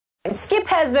Skip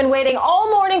has been waiting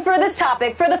all morning for this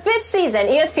topic. For the 5th season,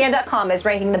 ESPN.com is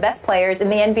ranking the best players in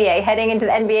the NBA heading into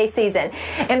the NBA season.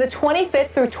 And the 25th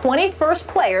through 21st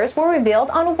players were revealed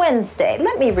on Wednesday.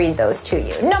 Let me read those to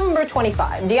you. Number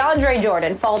 25, DeAndre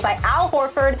Jordan, followed by Al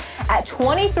Horford. At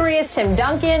 23 is Tim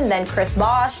Duncan, then Chris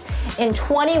Bosh. In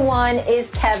 21 is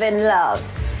Kevin Love.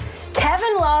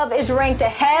 Kevin Love is ranked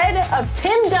ahead of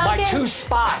Tim Duncan. By 2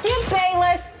 spots. Skip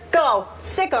Bayless, go.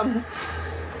 Sick 'em.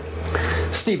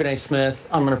 Stephen A. Smith,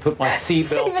 I'm going to put my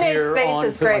seatbelt here on.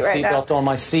 Is great right now. On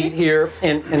my seat here,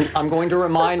 and I'm going to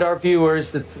remind our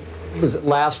viewers that was it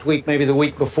last week, maybe the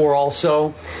week before,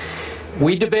 also.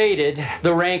 We debated the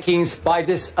rankings by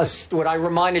this, what I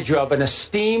reminded you of, an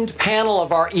esteemed panel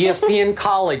of our ESPN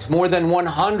colleagues, more than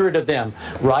 100 of them,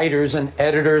 writers and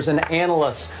editors and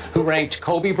analysts, who ranked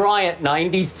Kobe Bryant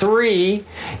 93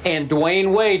 and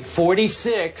Dwayne Wade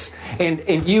 46.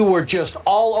 And you were just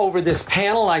all over this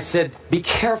panel. I said, be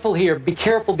careful here, be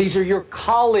careful. These are your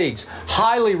colleagues,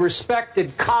 highly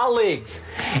respected colleagues.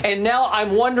 And now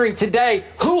I'm wondering today,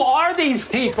 who are these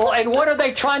people and what are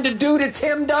they trying to do to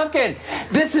Tim Duncan?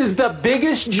 This is the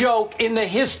biggest joke in the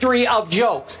history of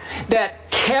jokes, that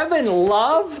Kevin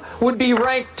Love would be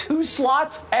ranked 2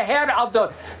 slots ahead of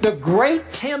the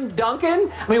great Tim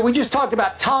Duncan. I mean, we just talked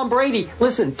about Tom Brady.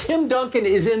 Listen, Tim Duncan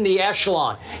is in the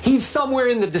echelon. He's somewhere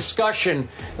in the discussion.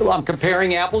 I'm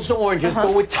comparing apples to oranges,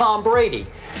 but with Tom Brady.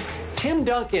 Tim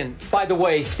Duncan, by the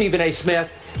way, Stephen A.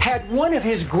 Smith, had one of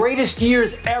his greatest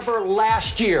years ever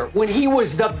last year when he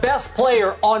was the best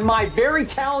player on my very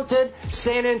talented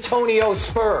San Antonio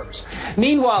Spurs.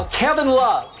 Meanwhile, Kevin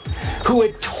Love, who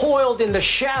had toiled in the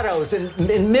shadows in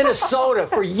Minnesota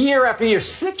for year after year,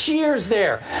 6 years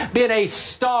there, been a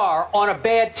star on a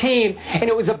bad team, and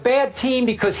it was a bad team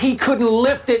because he couldn't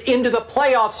lift it into the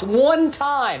playoffs one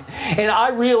time. And I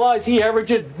realize he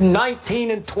averaged 19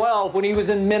 and 12 when he was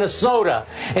in Minnesota,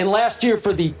 and last year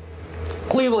for the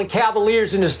Cleveland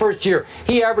Cavaliers in his first year,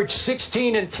 he averaged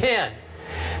 16 and 10.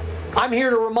 I'm here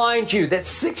to remind you that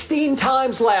 16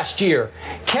 times last year,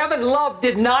 Kevin Love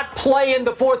did not play in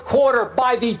the 4th quarter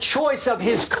by the choice of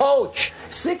his coach.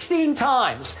 16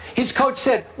 times. His coach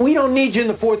said, we don't need you in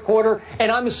the 4th quarter. And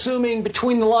I'm assuming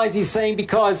between the lines he's saying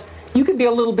because you could be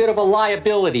a little bit of a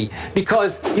liability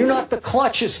because you're not the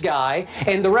clutchest guy.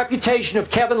 And the reputation of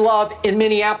Kevin Love in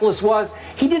Minneapolis was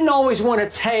he didn't always want to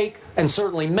take and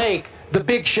certainly make the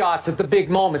big shots at the big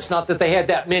moments. Not that they had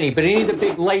that many, but any of the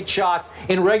big late shots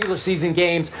in regular season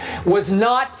games was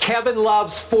not Kevin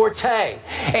Love's forte.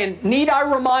 And need I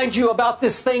remind you about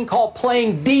this thing called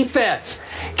playing defense?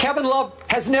 Kevin Love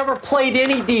has never played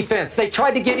any defense. They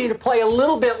tried to get him to play a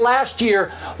little bit last year,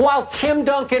 while Tim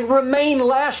Duncan remained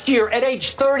last year at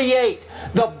age 38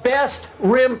 the best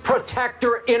rim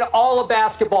protector in all of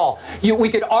basketball. We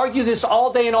could argue this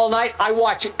all day and all night. I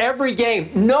watch every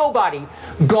game. Nobody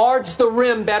guards the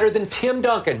rim better than Tim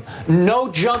Duncan. No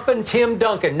jumping Tim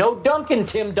Duncan. No dunking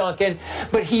Tim Duncan.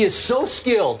 But he is so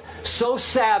skilled, so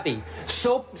savvy,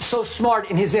 so smart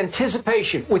in his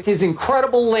anticipation. With his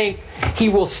incredible length, he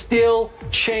will still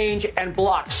change and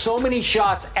block so many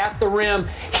shots at the rim.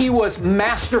 He was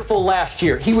masterful last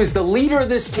year. He was the leader of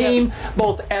this team,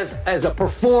 both as a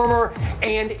performer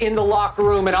and in the locker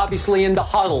room and obviously in the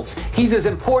huddles. He's as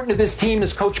important to this team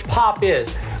as Coach Pop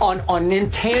is on an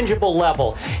intangible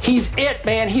level. He's it,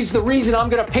 man. He's the reason I'm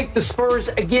going to pick the Spurs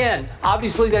again.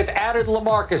 Obviously, they've added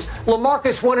LaMarcus.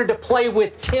 LaMarcus wanted to play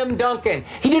with Tim Duncan.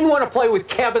 He didn't want to play with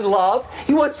Kevin Love.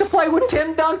 He wants to play with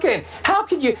Tim Duncan. How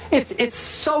could you? It's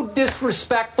so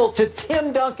disrespectful to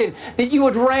Tim Duncan that you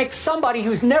would rank somebody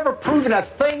who's never proven a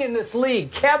thing in this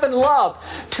league, Kevin Love,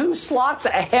 2 slots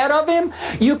ahead of him.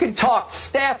 You can talk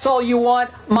stats all you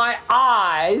want. My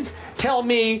eyes tell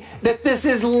me that this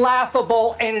is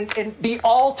laughable and the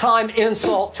all-time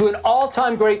insult to an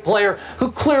all-time great player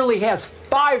who clearly has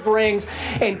 5 rings,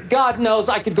 and God knows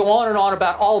I could go on and on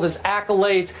about all of his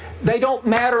accolades. They don't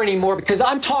matter anymore because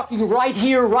I'm talking right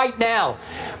here, right now.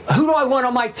 Who do I want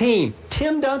on my team?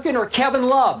 Tim Duncan or Kevin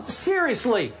Love?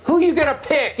 Seriously, who are you going to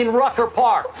pick in Rucker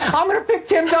Park? I'm going to pick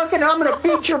Tim Duncan, and I'm going to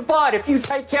beat your butt if you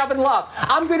take Kevin Love.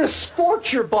 I'm going to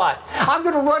scorch your butt. I'm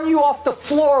going to run you off the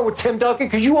floor with Tim Duncan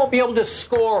because you won't be able to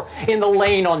score in the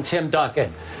lane on Tim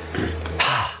Duncan.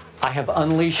 I have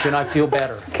unleashed and I feel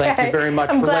better. Thank you very much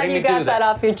for letting me do that. I'm glad you got that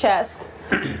off your chest.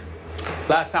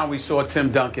 Last time we saw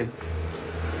Tim Duncan,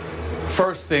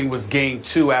 first thing was game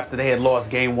 2 after they had lost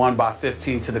game 1 by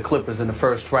 15 to the Clippers in the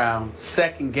first round.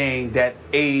 Second game, that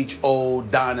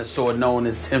age-old dinosaur known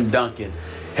as Tim Duncan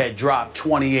had dropped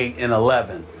 28 and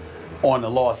 11 on the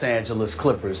Los Angeles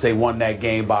Clippers. They won that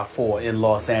game by 4 in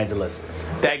Los Angeles.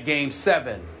 That game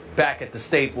 7, back at the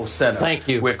Staples Center. Thank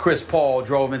you. Where Chris Paul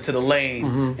drove into the lane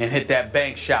and hit that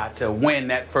bank shot to win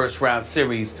that first-round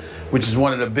series, which is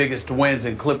one of the biggest wins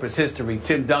in Clippers history.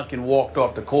 Tim Duncan walked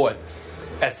off the court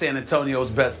as San Antonio's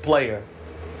best player,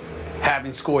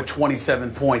 having scored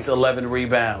 27 points, 11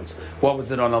 rebounds. What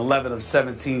was it, on 11 of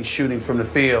 17 shooting from the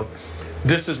field?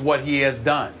 This is what he has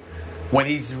done. When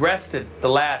he's rested the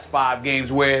last 5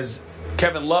 games, whereas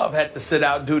Kevin Love had to sit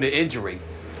out due to injury,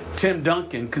 Tim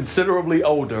Duncan, considerably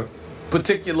older,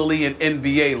 particularly in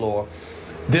NBA lore,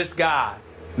 this guy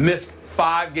missed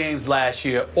 5 games last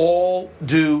year, all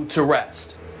due to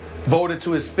rest. Voted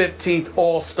to his 15th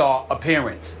All-Star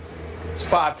appearance.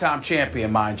 He's a 5-time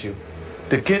champion, mind you.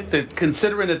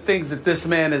 Considering the things that this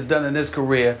man has done in his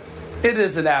career, it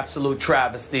is an absolute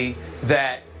travesty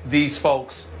that these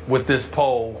folks with this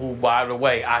poll, who, by the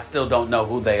way, I still don't know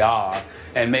who they are,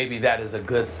 and maybe that is a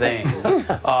good thing.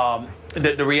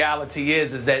 The reality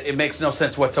is that it makes no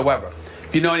sense whatsoever.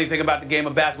 If you know anything about the game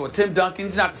of basketball, Tim Duncan,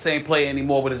 he's not the same player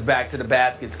anymore with his back to the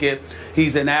basket, Skip.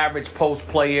 He's an average post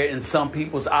player in some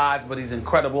people's eyes, but he's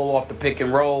incredible off the pick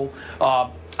and roll.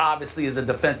 Obviously, as a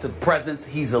defensive presence,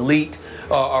 he's elite.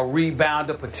 A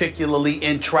rebounder, particularly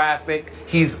in traffic,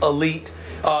 he's elite.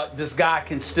 This guy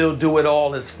can still do it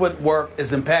all. His footwork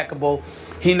is impeccable.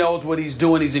 He knows what he's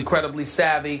doing. He's incredibly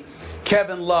savvy.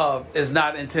 Kevin Love is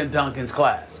not in Tim Duncan's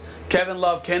class. Kevin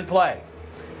Love can play.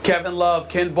 Kevin Love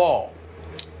can ball.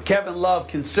 Kevin Love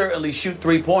can certainly shoot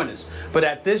 3-pointers. But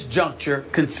at this juncture,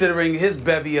 considering his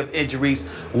bevy of injuries,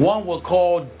 one will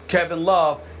call Kevin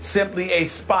Love simply a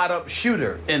spot-up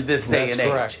shooter in this day and age.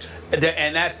 Correct.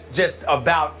 And that's just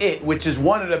about it, which is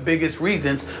one of the biggest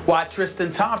reasons why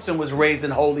Tristan Thompson was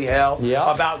raising holy hell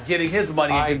about getting his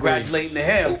money, and congratulating to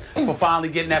him for finally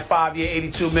getting that 5-year,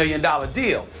 $82 million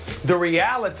deal. The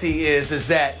reality is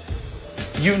that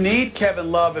you need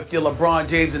Kevin Love if you're LeBron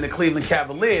James and the Cleveland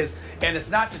Cavaliers, and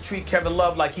it's not to treat Kevin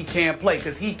Love like he can't play,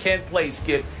 because he can play,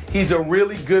 Skip. He's a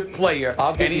really good player,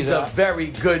 and he's a very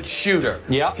good shooter.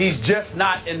 He's just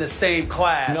not in the same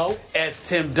class as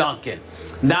Tim Duncan.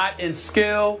 Not in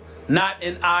skill, not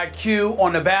in IQ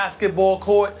on the basketball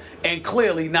court, and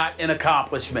clearly not in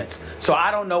accomplishments. So I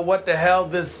don't know what the hell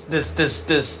this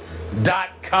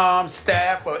 .com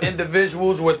staff or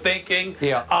individuals were thinking.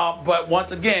 But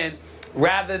once again,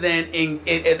 rather than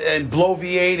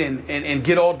bloviate and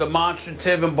get all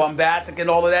demonstrative and bombastic and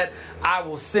all of that, I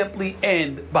will simply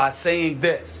end by saying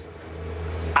this.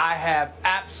 I have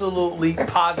absolutely,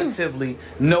 positively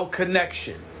no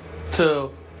connection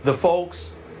to the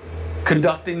folks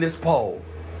conducting this poll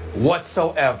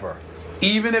whatsoever.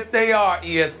 Even if they are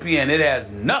ESPN, it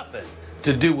has nothing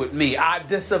to do with me. I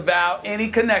disavow any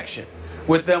connection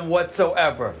with them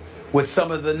whatsoever, with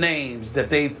some of the names that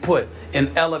they've put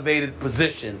in elevated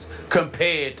positions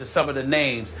compared to some of the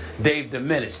names they've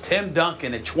diminished. Tim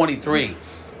Duncan at 23,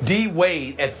 D.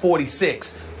 Wade at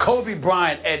 46, Kobe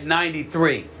Bryant at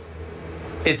 93.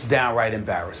 It's downright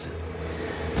embarrassing.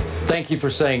 Thank you for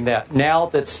saying that. Now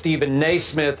that Stephen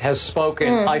Naismith has spoken,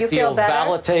 I feel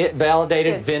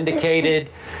validated, vindicated,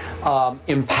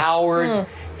 empowered,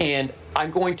 and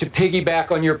I'm going to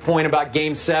piggyback on your point about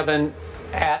Game 7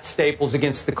 at Staples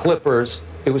against the Clippers.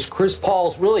 It was Chris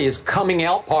Paul's, really, his coming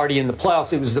out party in the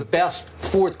playoffs. It was the best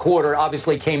fourth quarter.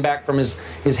 Obviously came back from his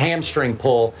hamstring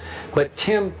pull. But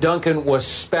Tim Duncan was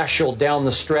special down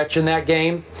the stretch in that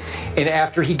game. And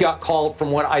after he got called for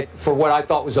what I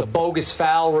thought was a bogus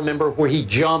foul, remember, where he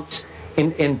jumped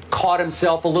and caught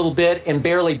himself a little bit and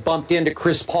barely bumped into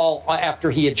Chris Paul after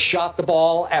he had shot the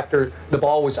ball, after the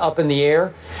ball was up in the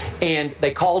air. And they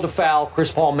called a foul.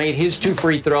 Chris Paul made his 2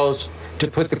 free throws to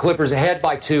put the Clippers ahead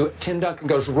by 2. Tim Duncan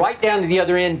goes right down to the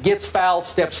other end, gets fouled,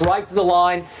 steps right to the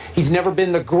line. He's never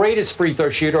been the greatest free throw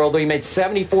shooter, although he made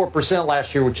 74%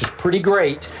 last year, which is pretty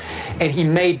great. And he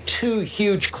made 2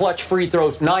 huge clutch free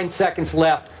throws, 9 seconds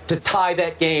left to tie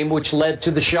that game, which led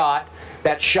to the shot.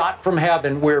 That shot from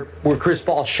heaven where Chris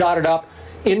Paul shot it up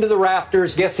into the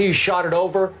rafters. Guess who shot it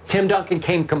over? Tim Duncan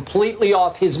came completely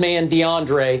off his man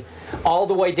DeAndre, all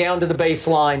the way down to the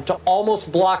baseline to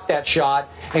almost block that shot,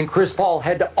 and Chris Paul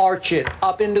had to arch it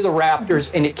up into the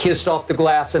rafters, and it kissed off the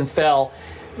glass and fell.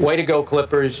 Way to go,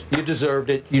 Clippers. You deserved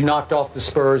it. You knocked off the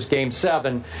Spurs Game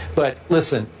 7. But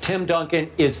listen, Tim Duncan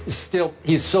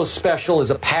he's so special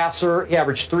as a passer. He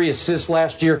averaged 3 assists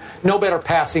last year. No better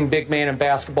passing big man in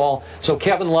basketball. So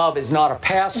Kevin Love is not a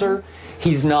passer.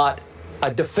 He's not a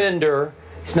defender.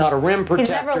 He's not a rim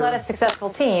protector. He's never led a successful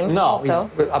team. No, also.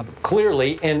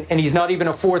 Clearly, and he's not even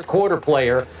a fourth quarter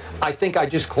player. I think I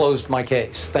just closed my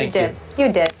case. Thank you.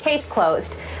 You did. Case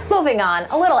closed. Moving on,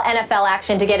 a little NFL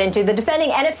action to get into. The defending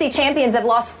NFC champions have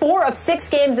lost 4 of 6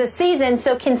 games this season,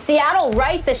 so can Seattle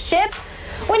right the ship?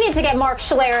 We need to get Mark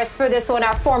Schleris for this one,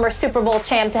 our former Super Bowl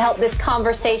champ, to help this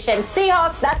conversation.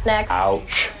 Seahawks, that's next.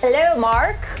 Ouch. Hello,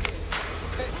 Mark.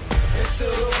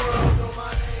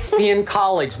 Espn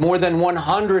colleagues, more than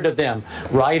 100 of them,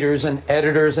 writers and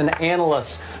editors and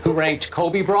analysts, who ranked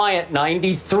Kobe Bryant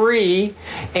 93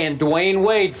 and Dwayne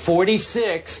Wade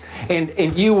 46,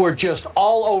 and you were just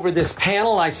all over this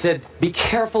panel. I said, be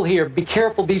careful here, be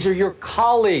careful. These are your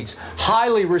colleagues,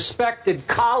 highly respected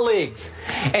colleagues.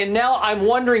 And now I'm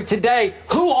wondering today,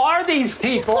 who are these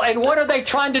people and what are they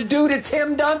trying to do to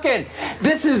Tim Duncan?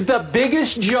 This is the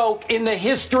biggest joke in the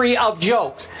history of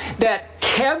jokes, that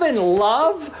Kevin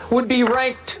Love would be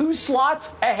ranked 2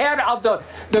 slots ahead of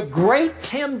the great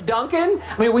Tim Duncan.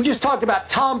 I mean, we just talked about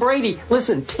Tom Brady.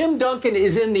 Listen, Tim Duncan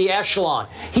is in the echelon.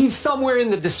 He's somewhere in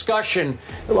the discussion.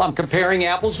 I'm comparing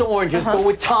apples to oranges, but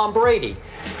with Tom Brady.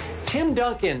 Tim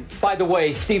Duncan, by the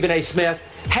way, Stephen A. Smith,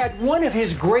 had one of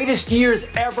his greatest years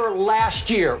ever last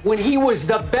year when he was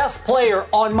the best player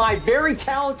on my very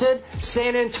talented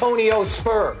San Antonio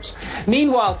Spurs.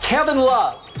 Meanwhile, Kevin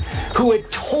Love, who had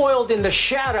toiled in the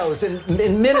shadows in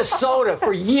Minnesota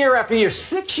for year after year,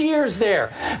 6 years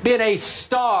there, been a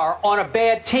star on a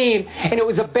bad team, and it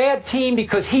was a bad team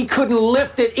because he couldn't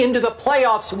lift it into the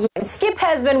playoffs. Skip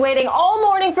has been waiting all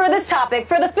morning for this topic.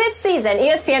 For the 5th season,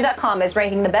 ESPN.com is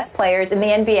ranking the best players in the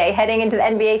NBA heading into the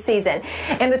NBA season.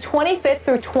 And the 25th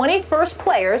through 21st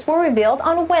players were revealed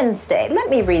on Wednesday. Let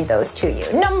me read those to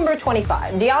you. Number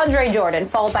 25, DeAndre Jordan,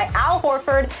 followed by Al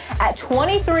Horford. At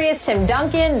 23 is Tim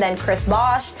Duncan, then Chris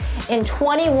Bosh. In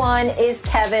 21 is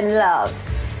Kevin Love.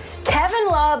 Kevin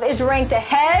Love is ranked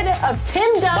ahead of Tim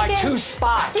Duncan. By 2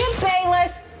 spots. Skip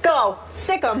Bayless, go.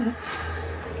 Sick 'em.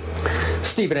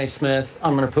 Stephen A. Smith,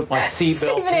 I'm going to put my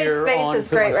seatbelt Stephen here A's face on. is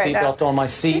Put great my right seatbelt now. on my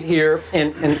seat here,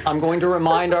 and I'm going to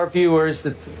remind our viewers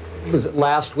that was it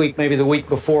last week, maybe the week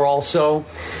before also.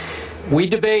 We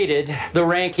debated the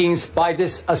rankings by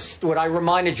this, what I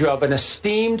reminded you of, an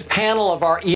esteemed panel of our